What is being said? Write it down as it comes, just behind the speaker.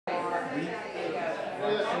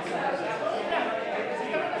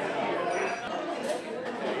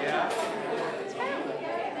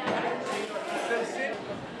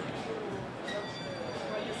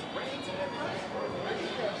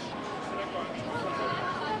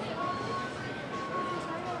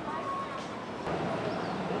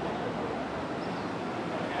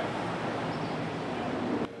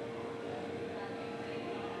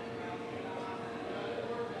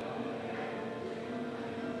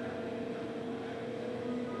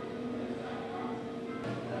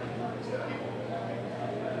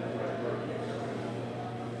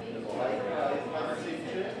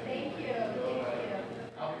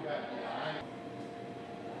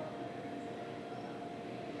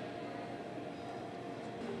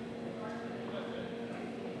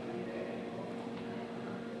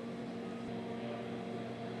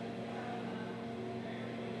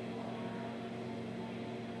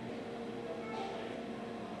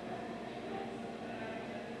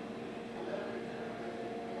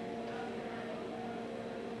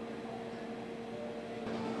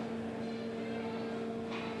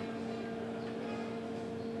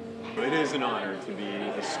It is an honor to be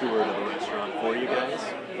the steward of the restaurant for you guys,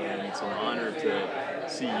 and it's an honor to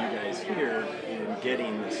see you guys here and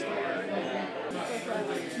getting this started.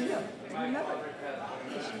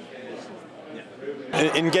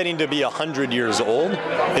 And getting to be 100 years old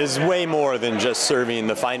is way more than just serving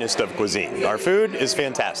the finest of cuisine. Our food is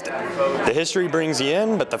fantastic. The history brings you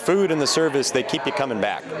in, but the food and the service, they keep you coming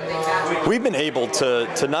back. We've been able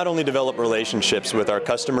to not only develop relationships with our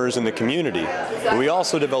customers in the community, but we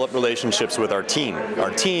also develop relationships with our team.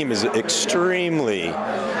 Our team is extremely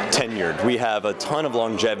tenured. We have a ton of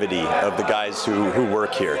longevity of the guys who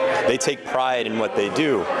work here. They take pride in what they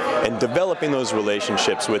do, and developing those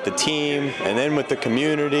relationships with the team and then with the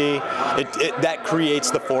community, that creates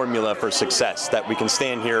the formula for success, that we can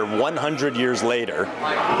stand here 100 years later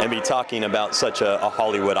and be talking about such a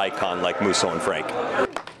Hollywood icon like Musso and Frank.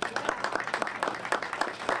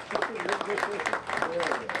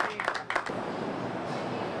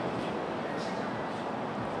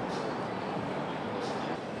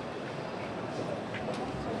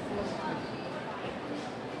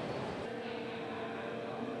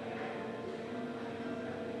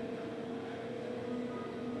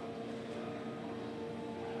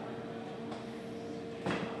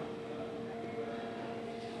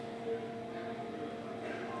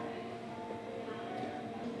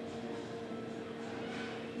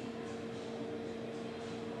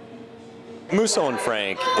 Musso and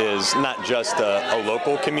Frank is not just a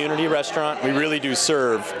local community restaurant. We really do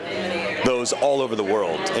serve those all over the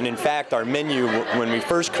world. And in fact, our menu, when we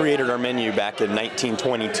first created our menu back in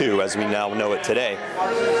 1922, as we now know it today,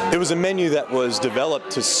 it was a menu that was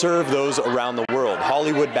developed to serve those around the world.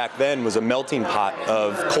 Hollywood back then was a melting pot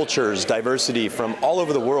of cultures, diversity from all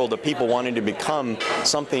over the world, of people wanting to become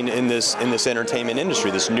something in this entertainment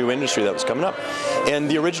industry, this new industry that was coming up.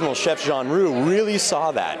 And the original chef John Tavolta really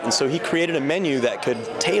saw that, and so he created a menu that could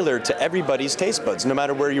tailor to everybody's taste buds, no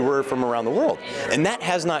matter where you were from around the world. And that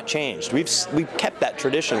has not changed. We've kept that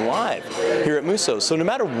tradition alive here at Musso. So no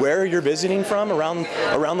matter where you're visiting from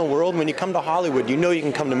around the world, when you come to Hollywood, you know you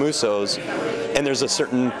can come to Musso's, and there's a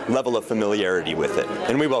certain level of familiarity with it,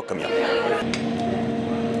 and we welcome you. It's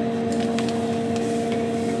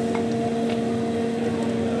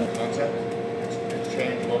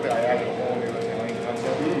changed a little bit. I added a whole new Italian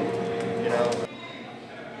concept, you know.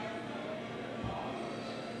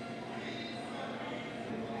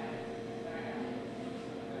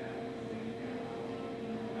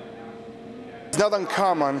 It's not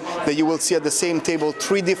uncommon that you will see at the same table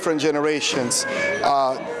 3 different generations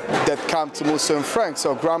that come to Musso and Frank.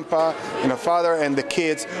 So grandpa, father and the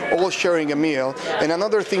kids all sharing a meal. And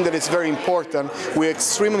another thing that is very important, we're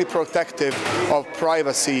extremely protective of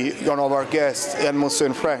privacy of our guests at Musso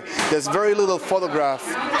and Frank. There's very little photograph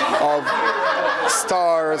of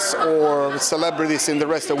stars or celebrities in the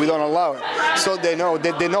restaurant. We don't allow it. So they know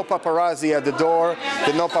paparazzi at the door.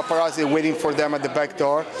 They know paparazzi waiting for them at the back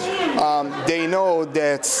door. They know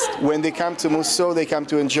that when they come to Musso, they come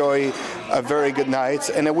to enjoy a very good night.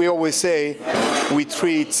 And we always say we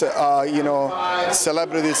treat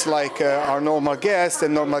celebrities like our normal guests,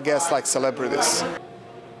 and normal guests like celebrities.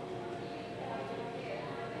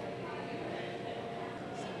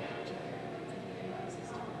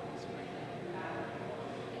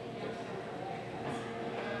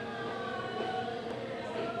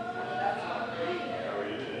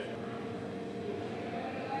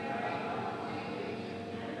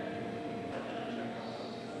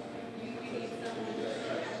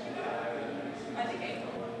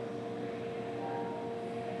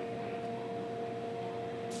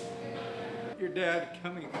 Your dad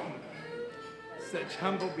coming from such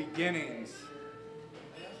humble beginnings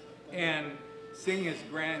and seeing his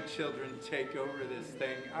grandchildren take over this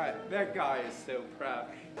thing. That guy is so proud.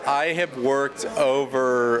 I have worked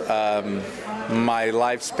over my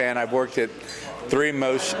lifespan. I've worked at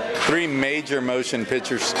three major motion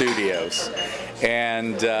picture studios.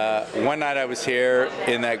 And one night I was here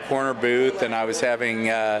in that corner booth and I was having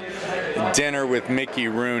dinner with Mickey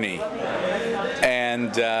Rooney.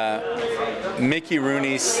 And Mickey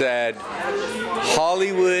Rooney said,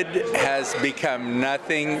 "Hollywood has become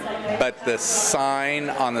nothing but the sign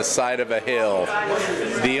on the side of a hill.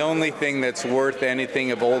 The only thing that's worth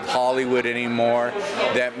anything of old Hollywood anymore,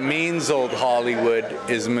 that means old Hollywood,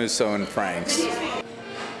 is Musso and Frank's."